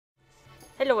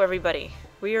Hello everybody.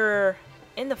 We're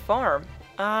in the farm.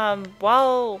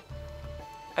 While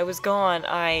I was gone,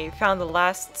 I found the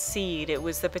last seed. It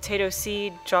was the potato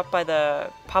seed dropped by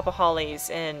the Papa Hollies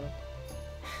in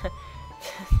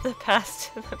the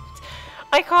past.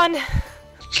 Icon!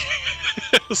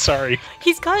 Sorry.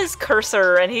 He's got his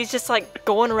cursor and he's just like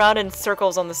going around in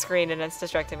circles on the screen and it's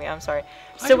distracting me. I'm sorry.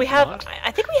 So we have,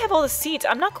 I think we have all the seeds.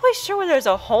 I'm not quite sure where there's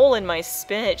a hole in my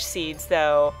spinach seeds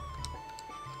though.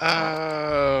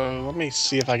 Let me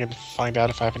see if I can find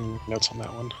out if I have any notes on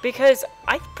that one. Because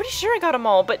I'm pretty sure I got them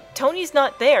all, but Tony's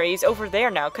not there. He's over there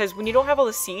now. Because when you don't have all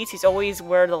the seeds, he's always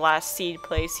where the last seed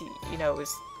place, you know,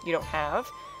 is you don't have.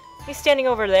 He's standing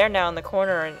over there now in the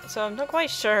corner, and so I'm not quite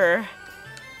sure.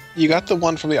 You got the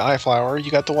one from the eye flower.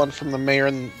 You got the one from the mayor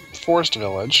in Forest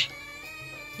Village.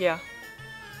 Yeah.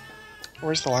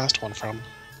 Where's the last one from?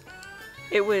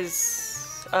 It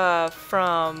was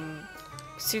from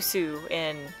Susu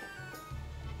in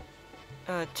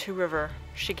Two River.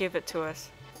 She gave it to us.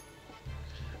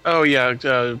 Oh yeah,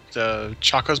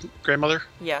 Chaco's grandmother?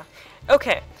 Yeah.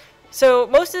 Okay. So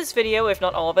most of this video, if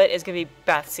not all of it, is going to be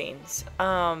bath scenes.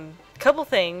 Couple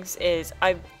things is,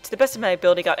 I, to the best of my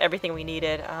ability, got everything we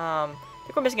needed. I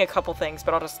think we're missing a couple things,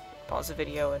 but I'll just pause the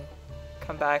video and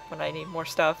come back when I need more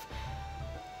stuff.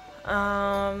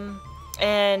 And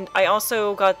I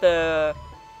also got the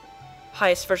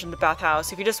highest version of the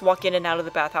bathhouse. If you just walk in and out of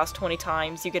the bathhouse 20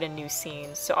 times, you get a new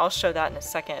scene. So I'll show that in a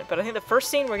second. But I think the first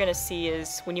scene we're going to see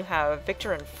is when you have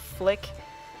Victor and Flick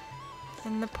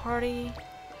in the party.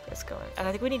 Let's go in. And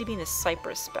I think we need to be in the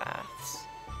Cypress baths.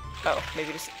 Oh,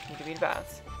 maybe just need to be in the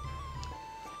baths.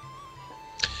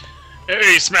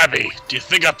 Hey, Smappy, do you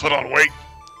think I put on weight?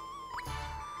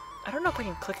 I don't know if I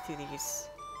can click through these.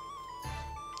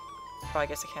 Oh, I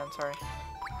guess I can, sorry.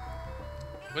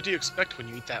 What do you expect when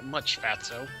you eat that much,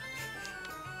 fatso?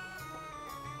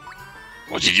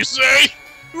 What did you say?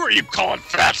 Who are you calling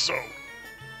fatso?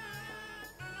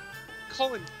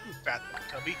 Calling you fat,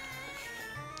 Cubby.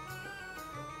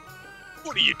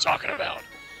 What are you talking about?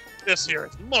 This here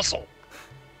is muscle.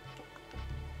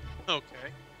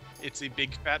 Okay. It's a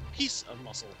big fat piece of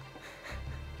muscle.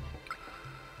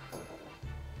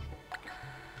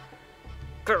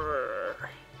 Grrr.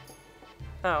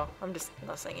 Oh, I'm just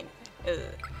not saying anything. Ugh.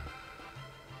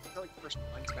 I feel like the first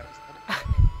line's about I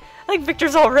think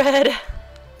Victor's all red.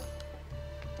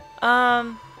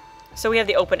 So we have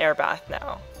the open air bath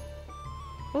now.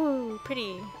 Ooh,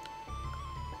 pretty.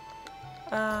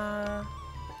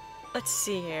 Let's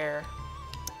see here.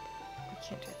 We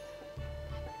can't do that.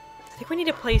 I think we need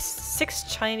to place 6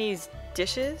 Chinese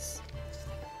dishes.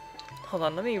 Hold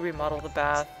on, let me remodel the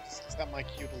bath. Is that my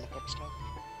cue to look up stuff?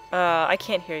 I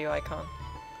can't hear you, Icon.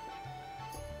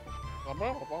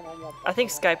 I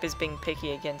think Skype is being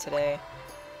picky again today.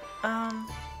 Do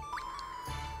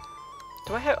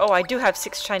I have- oh, I do have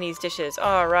 6 Chinese dishes.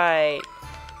 Alright.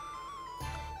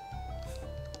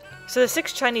 So the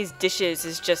 6 Chinese dishes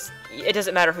is just, it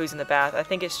doesn't matter who's in the bath. I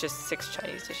think it's just 6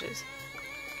 Chinese dishes.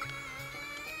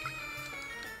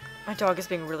 My dog is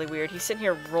being really weird. He's sitting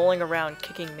here rolling around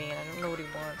kicking me and I don't know what he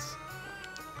wants.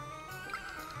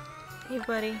 Hey,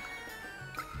 buddy.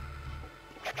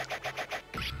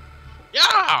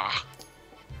 Yeah!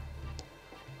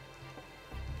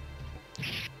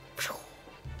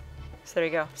 So there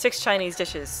you go. 6 Chinese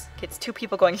dishes. Gets 2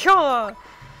 people going, yeah!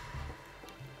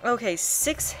 Okay,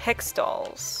 6 hex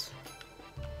dolls.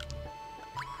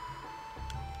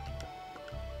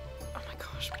 Oh my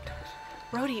gosh, my gosh.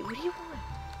 Rhodey, what do you want?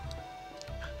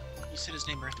 You said his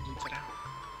name, I have to bleep that out.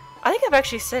 I think I've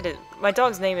actually said it. My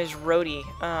dog's name is Rhodey.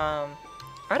 I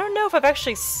don't know if I've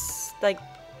actually, like,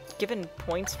 given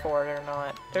points for it or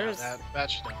not. There's... No,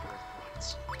 that should not be worth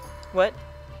points. What?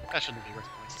 That shouldn't be worth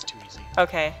points, it's too easy.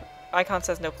 Okay. Icon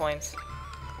says no points.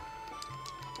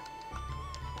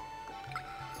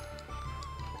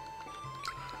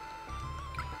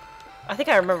 I think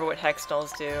I remember what hex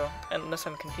dolls do, unless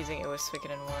I'm confusing it with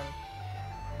Suikoden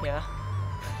 1. Yeah.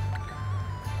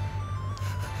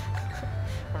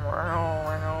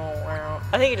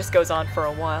 I think it just goes on for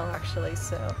a while, actually,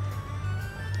 so...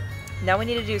 Now we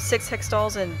need to do 6 hex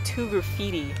dolls and 2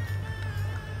 graffiti.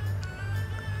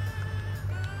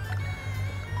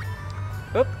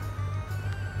 Whoop.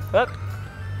 Whoop.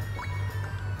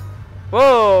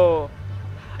 Whoa!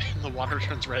 The water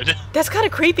turns red. That's kind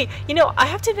of creepy. You know, I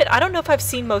have to admit, I don't know if I've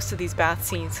seen most of these bath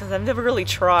scenes, because I've never really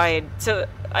tried. So,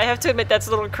 I have to admit that's a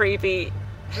little creepy.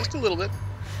 Just a little bit.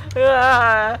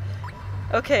 Ah.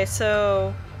 Okay,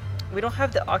 so... We don't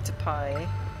have the octopi. I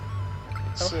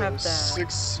don't have that.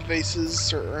 6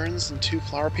 vases or urns and 2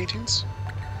 flower paintings?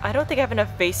 I don't think I have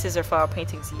enough vases or flower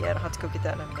paintings yet. I'll have to go get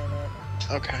that in a minute.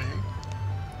 Okay.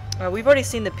 We've already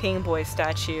seen the Ping Boy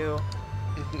statue.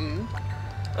 Mm-hmm.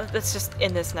 Let's just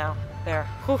end this now. There.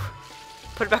 Whew.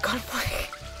 Put it back on play.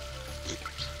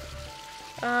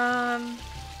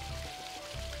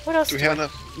 What else? Do we have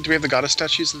enough? Do we have the goddess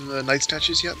statues and the knight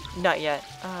statues yet? Not yet.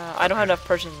 I don't have enough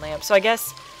Persian lamps, so I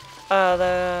guess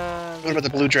What about the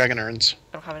blue dragon urns?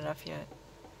 I don't have enough yet.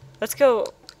 Let's go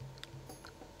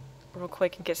real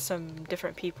quick and get some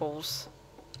different peoples.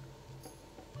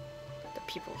 The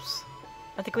peoples.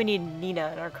 I think we need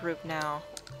Nina in our group now.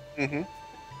 Mm-hmm.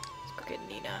 Let's go get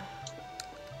Nina.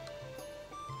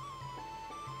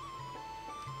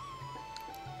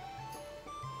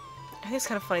 I think it's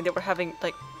kind of funny that we're having,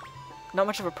 like, not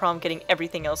much of a problem getting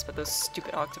everything else but those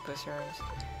stupid octopus urns.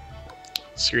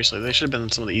 Seriously, they should have been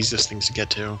some of the easiest things to get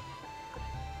to.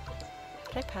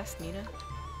 Did I pass Nina?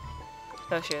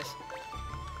 Oh, she is.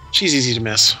 She's easy to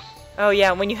miss. Oh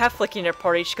yeah, when you have Flick in your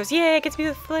party, she goes, "Yeah, it gets me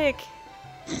with Flick."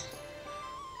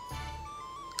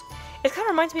 It kind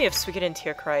of reminds me of Suikoden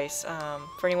Tier Christ.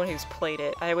 For anyone who's played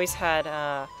it, I always had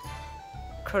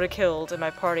Crota killed in my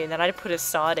party, and then I'd put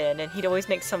Assad in, and he'd always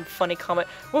make some funny comment.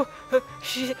 "Whoa,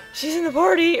 she's in the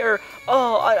party," or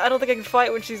 "Oh, I don't think I can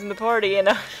fight when she's in the party,"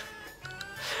 and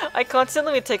I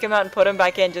constantly would take him out and put him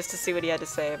back in just to see what he had to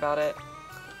say about it.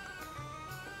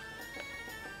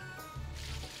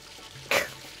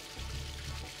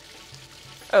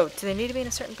 Oh, do they need to be in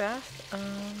a certain bath?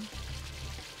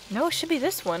 No, it should be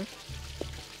this one.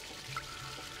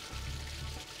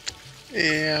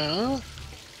 Yeah.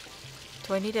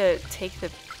 Do I need to take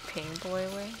the Ping Boy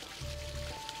away?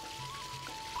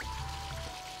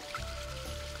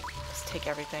 Let's take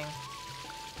everything.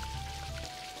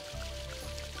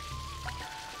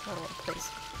 I don't want to place.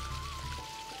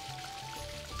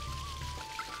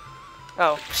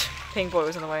 Oh, Ping Boy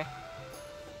was in the way.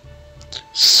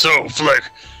 So, Flick,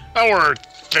 how are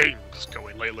things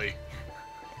going lately?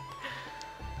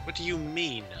 What do you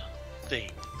mean,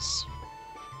 things?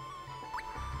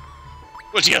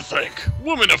 What do you think?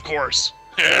 Woman, of course.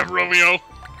 Eh, Romeo?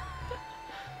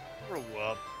 Grow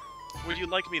up. Would you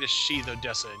like me to sheathe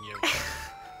Odessa in you?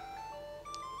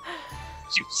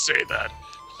 You say that.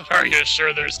 But are you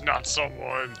sure there's not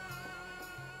someone?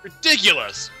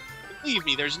 Ridiculous! Believe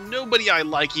me, there's nobody I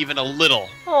like even a little.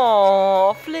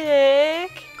 Aww,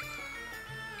 Flick.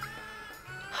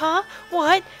 Huh?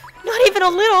 What? Not even a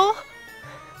little?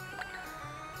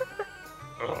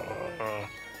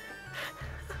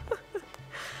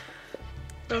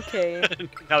 Okay.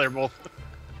 Now they're both.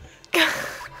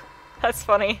 That's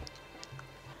funny.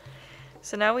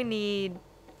 So now we need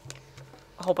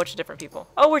a whole bunch of different people.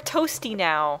 Oh, we're toasty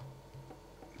now.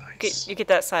 Nice. You get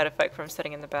that side effect from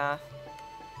sitting in the bath.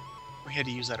 We had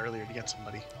to use that earlier to get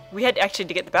somebody. We had actually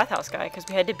to get the bathhouse guy because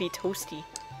we had to be toasty.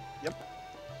 Yep.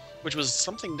 Which was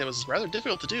something that was rather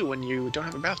difficult to do when you don't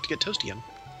have a bath to get toasty in.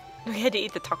 We had to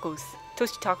eat the tacos.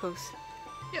 Toasty tacos.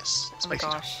 Yes. Oh my Spicy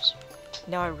gosh. tacos.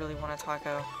 Now I really want a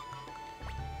taco.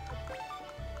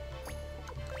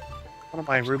 One of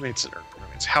my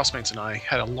housemates and I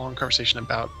had a long conversation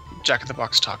about Jack in the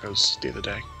Box tacos the other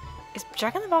day. Is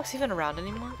Jack in the Box even around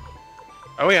anymore?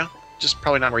 Oh yeah, just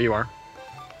probably not where you are.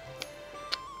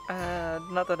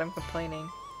 Not that I'm complaining.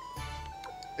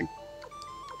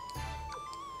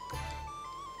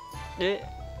 No,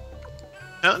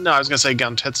 I was gonna say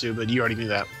Gantetsu, but you already knew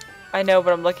that. I know,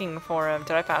 but I'm looking for him.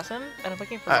 Did I pass him? And I'm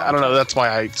looking for I don't know, that's why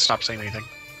I stopped saying anything.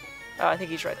 Oh, I think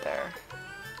he's right there.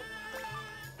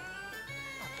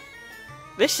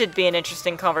 This should be an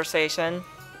interesting conversation.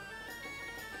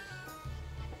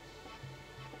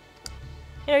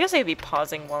 You know, I guess I could be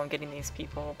pausing while I'm getting these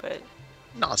people, but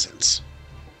Nonsense.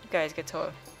 you guys get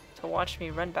to watch me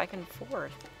run back and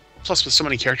forth. Plus, with so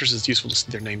many characters, it's useful to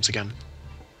see their names again.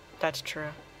 That's true.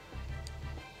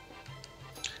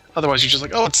 Otherwise, you're just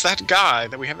like, oh, it's that guy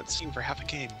that we haven't seen for half a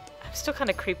game. I'm still kind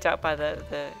of creeped out by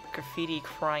the graffiti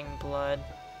crying blood.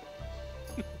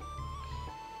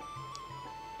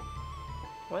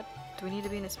 What? Do we need to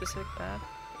be in a specific bath?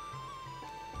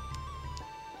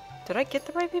 Did I get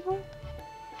the right people?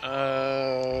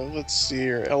 Let's see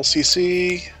here.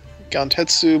 LCC,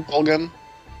 Gantetsu, Bulgun.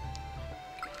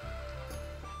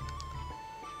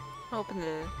 I'll open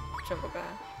the jungle bath.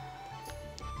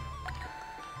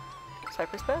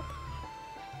 Cypress bath?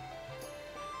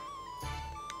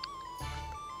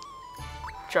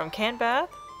 Drum can bath?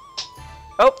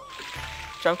 Oh!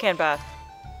 Drum can bath.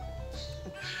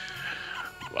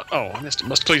 Oh, I missed it.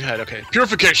 Must clean head. Okay.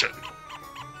 Purification.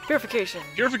 Purification.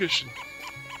 Purification.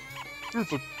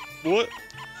 What?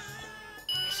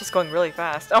 It's just going really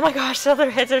fast. Oh my gosh, all their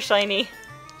heads are shiny.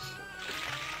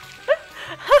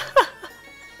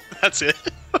 That's it.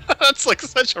 That's like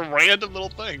such a random little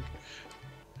thing.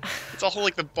 It's all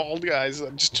like the bald guys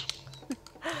that just...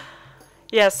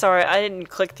 Yeah, sorry, I didn't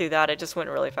click through that. It just went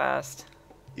really fast.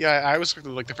 Yeah, I was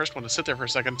like the first one to sit there for a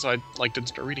second, so I like didn't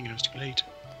start reading and it was too late.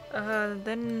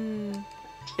 Then...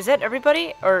 Is that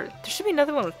everybody? Or there should be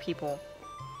another one with people.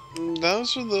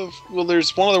 Those are the... Well,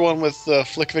 there's one other one with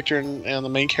Flick Victor and the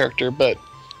main character, but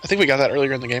I think we got that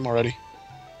earlier in the game already.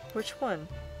 Which one?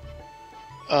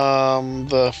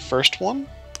 The first one?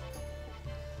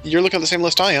 You're looking at the same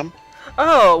list I am.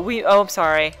 Oh, I'm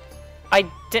sorry. I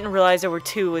didn't realize there were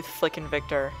two with Flick and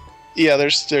Victor. Yeah,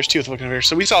 there's two with Flick and Victor.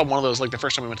 So we saw one of those like the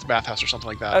first time we went to the bathhouse or something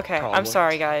like that. Okay, probably. I'm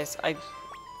sorry, guys. I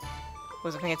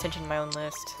wasn't paying attention to my own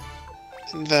list.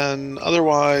 And then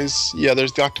otherwise, yeah,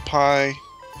 there's the octopi,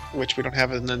 which we don't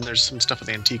have, and then there's some stuff with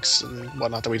antiques and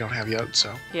whatnot that we don't have yet.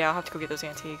 So Yeah, I'll have to go get those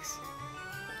antiques.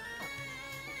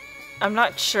 I'm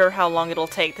not sure how long it'll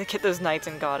take to get those knights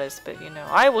and goddess, but you know,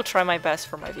 I will try my best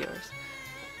for my viewers.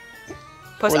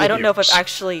 Plus, I don't know if I've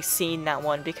actually seen that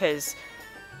one because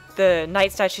the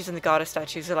knight statues and the goddess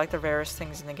statues are like the rarest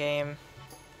things in the game.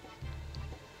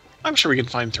 I'm sure we can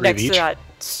find three Next of each. to that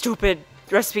stupid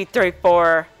recipe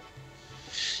 34.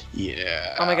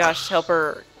 Yeah. Oh my gosh,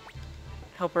 Helper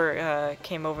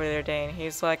came over the other day and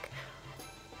he's like,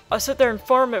 I'll sit there and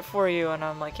farm it for you, and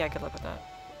I'm like, yeah, good luck with that.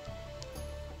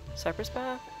 Cypress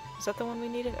Bath? Is that the one we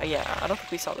needed? Oh, yeah, I don't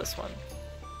think we saw this one.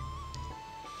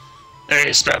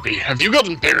 Hey, Snappy, have you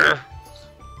gotten bigger?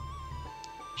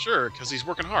 Sure, because he's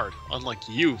working hard, unlike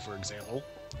you, for example.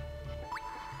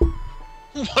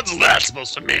 What's that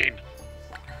supposed to mean?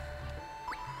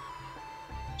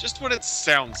 Just what it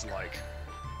sounds like.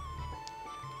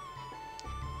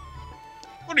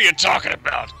 What are you talking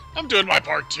about? I'm doing my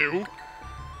part too.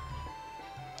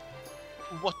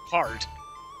 What part?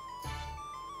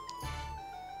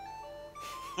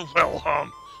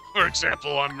 Well, for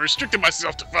example, I'm restricting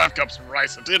myself to 5 cups of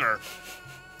rice at dinner.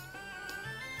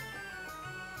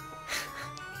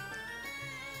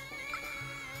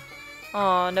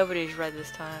 Aw, nobody's read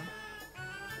this time.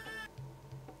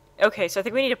 Okay, so I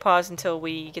think we need to pause until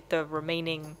we get the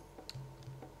remaining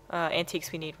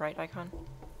antiques we need, right, Icon?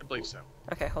 I believe so.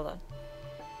 Okay, hold on.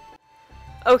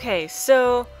 Okay,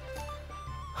 so...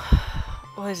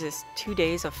 What is this? 2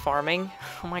 days of farming?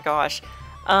 Oh my gosh.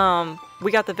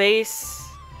 We got the base,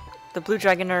 the blue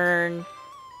dragon urn,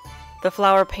 the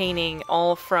flower painting,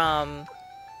 all from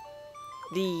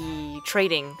the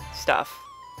trading stuff.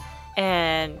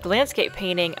 And the landscape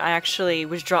painting, I actually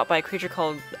was dropped by a creature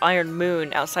called Iron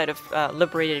Moon outside of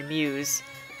Liberated Muse.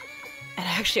 And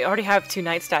I actually already have 2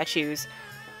 knight statues.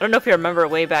 I don't know if you remember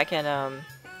way back in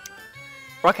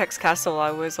Rockhex Castle,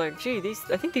 I was like, gee,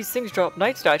 I think these things drop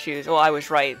knight statues. Well, I was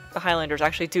right. The Highlanders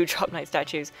actually do drop knight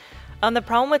statues. The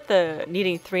problem with the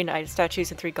needing 3 knight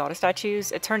statues and 3 goddess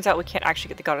statues, it turns out we can't actually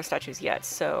get the goddess statues yet,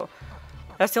 so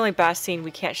that's the only bass scene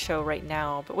we can't show right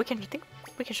now, but I think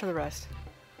we can show the rest.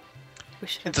 We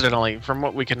should. Incidentally, from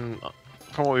what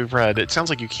we've read, it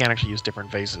sounds like you can actually use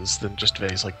different vases than just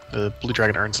vase. Like the blue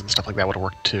dragon urns and stuff like that would have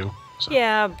worked too. So.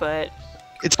 Yeah, but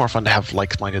It's more fun to have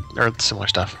like-minded or similar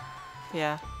stuff.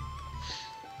 yeah.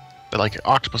 But like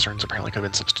octopus urns apparently could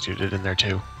have been substituted in there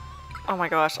too. Oh my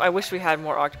gosh, I wish we had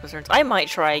more octopus urns. I might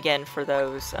try again for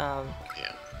those Yeah.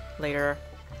 later.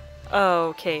 Oh,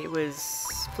 okay, it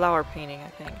was flower painting, I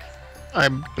think. I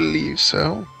believe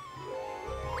so.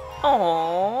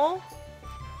 Aww.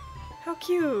 How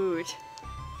cute.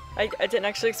 I didn't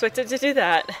actually expect it to do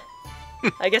that.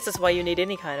 I guess that's why you need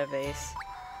any kind of vase.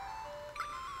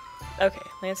 Okay,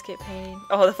 landscape painting.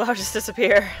 Oh, the flowers just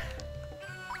disappear.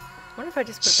 I wonder if I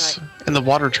just put that... And the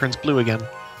water turns blue again.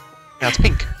 Now it's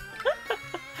pink.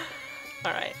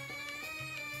 Alright.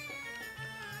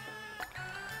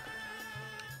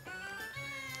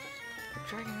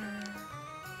 Dragon.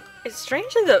 It's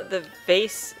strangely the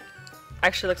vase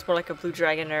actually looks more like a blue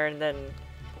dragon urn than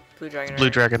blue dragon urn. Blue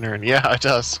dragon urn. Yeah, it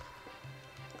does.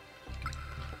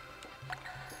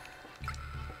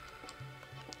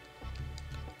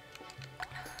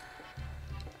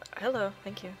 Hello,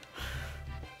 thank you.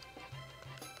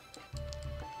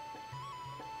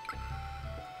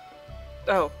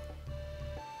 Oh.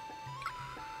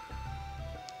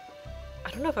 I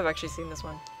don't know if I've actually seen this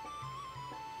one.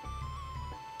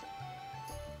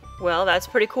 Well, that's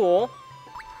pretty cool.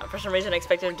 For some reason I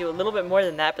expected him to do a little bit more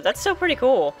than that, but that's still pretty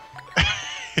cool.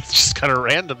 It's just kind of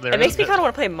random there. It makes me kind of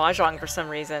want to play Mahjong for some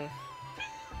reason.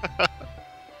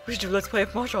 We should do Let's Play of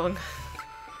Mahjong.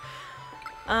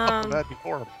 Oh, that'd be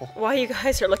horrible. While you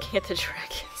guys are looking at the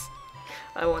dragons,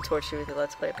 I won't torture you with the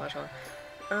Let's Play of Mahjong.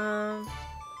 I'm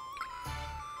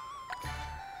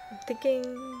thinking...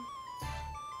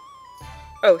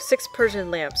 Oh, 6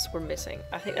 Persian lamps we're missing.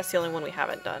 I think that's the only one we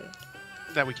haven't done.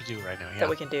 That we can do right now, yeah. that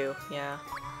we can do. Yeah.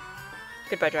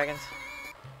 Goodbye, dragons.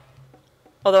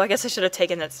 Although I guess I should have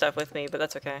taken that stuff with me, but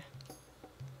that's okay.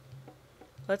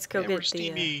 Let's go Yeah, get we're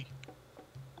steamy.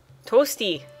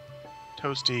 Toasty.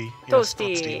 Toasty. Yes, not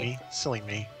Toasty. steamy. Silly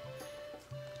me.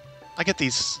 I get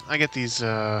these,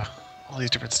 all these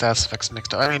different status effects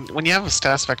mixed up. I mean, when you have a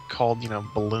status effect called,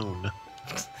 balloon.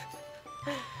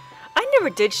 I never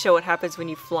did show what happens when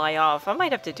you fly off. I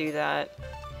might have to do that.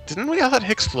 Didn't we? I thought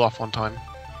Hicks flew off one time.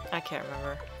 I can't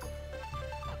remember.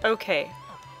 Okay.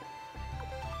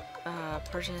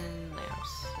 Persian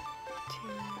lamps. 2,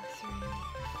 3,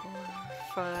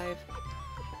 4, 5,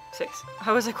 6.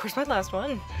 I was like, where's my last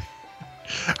one?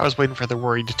 I was waiting for the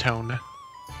worried tone.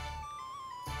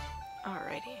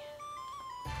 Alrighty.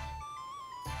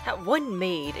 That one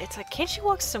maid, it's like, can't she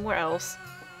walk somewhere else?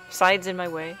 Sides in my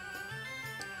way.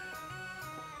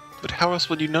 But how else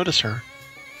would you notice her?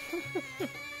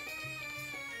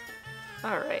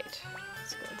 Alright.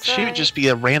 Let's go inside. She would just be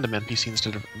a random NPC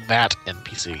instead of that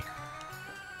NPC.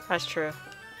 That's true.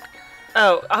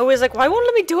 Oh, I was like, why won't it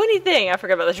let me do anything? I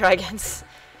forgot about the dragons.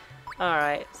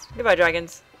 Alright. Goodbye,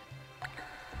 dragons.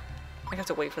 I have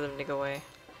to wait for them to go away.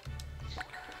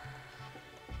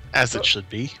 As it should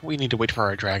be. We need to wait for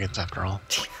our dragons, after all.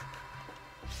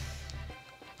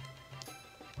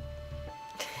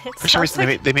 For some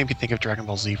reason, they made me think of Dragon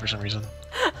Ball Z for some reason.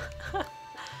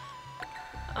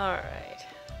 Alright.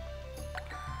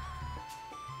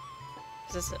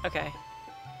 Is this... okay.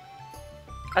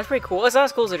 That's pretty cool. It's not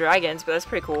as cool as the dragons, but that's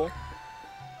pretty cool.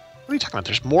 What are you talking about?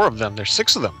 There's more of them. There's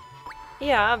 6 of them.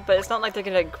 Yeah, but it's not like they're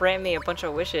gonna grant me a bunch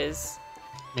of wishes.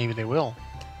 Maybe they will.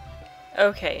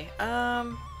 Okay,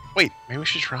 Wait, maybe we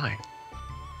should try.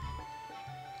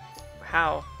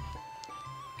 how?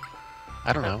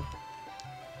 I don't know.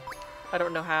 I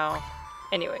don't know how.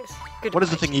 Anyways, good. What is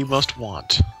the thing you most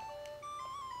want?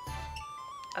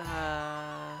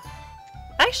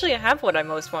 Actually, I have what I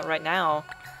most want right now.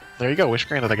 There you go. Wish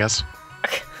granted, I guess.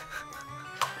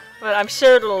 But I'm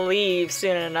sure it'll leave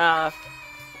soon enough.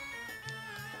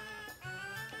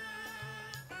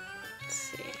 Let's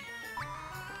see.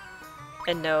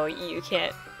 And no, you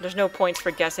can't. There's no points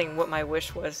for guessing what my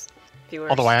wish was, viewers.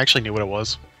 Although I actually knew what it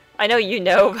was. I know you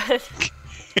know, but...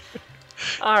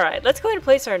 Alright, let's go ahead and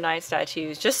place our knight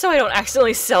statues, just so I don't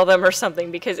accidentally sell them or something,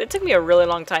 because it took me a really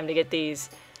long time to get these.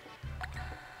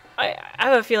 I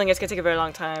have a feeling it's going to take a very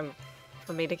long time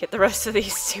for me to get the rest of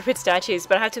these stupid statues,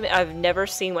 but I have to admit, I've never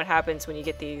seen what happens when you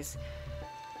get these.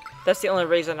 That's the only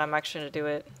reason I'm actually going to do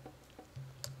it.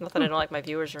 Not that I don't like my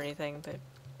viewers or anything, but...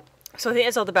 So I think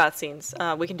that's all the bath scenes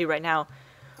we can do right now.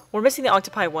 We're missing the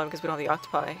octopi one because we don't have the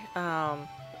octopi.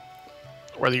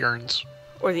 Or the urns.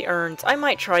 Or the urns. I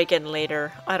might try again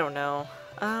later. I don't know.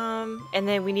 And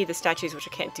then we need the statues, which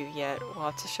I can't do yet. We'll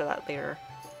have to show that later.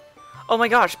 Oh my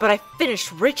gosh, but I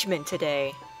finished Richmond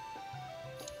today.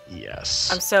 Yes.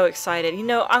 I'm so excited. You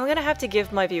know, I'm gonna have to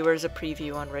give my viewers a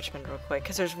preview on Richmond real quick,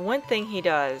 because there's one thing he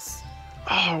does.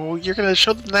 Oh, you're gonna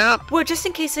show them that? Well, just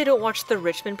in case they don't watch the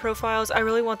Richmond profiles, I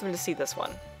really want them to see this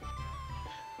one.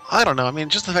 I don't know. I mean,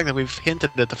 just the fact that we've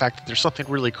hinted at the fact that there's something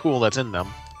really cool that's in them.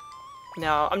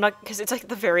 No, I'm not, because it's like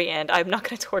the very end. I'm not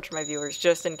going to torture my viewers,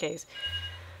 just in case.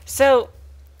 So,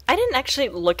 I didn't actually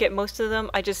look at most of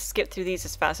them. I just skipped through these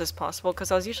as fast as possible,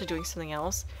 because I was usually doing something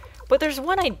else. But there's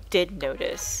one I did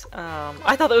notice.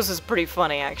 I thought this was pretty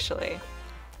funny, actually.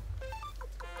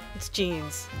 It's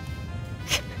jeans.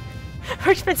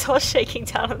 Richmond's all shaking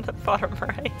down on the bottom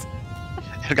right.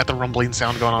 It got the rumbling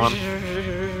sound going on.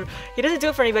 He doesn't do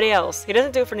it for anybody else. He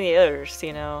doesn't do it for any others,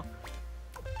 you know.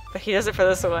 But he does it for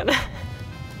this one. I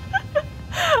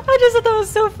just thought that was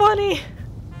so funny.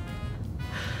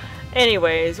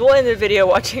 Anyways, we'll end the video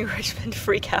watching Richmond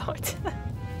freak out.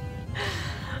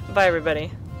 Bye,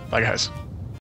 everybody. Bye, guys.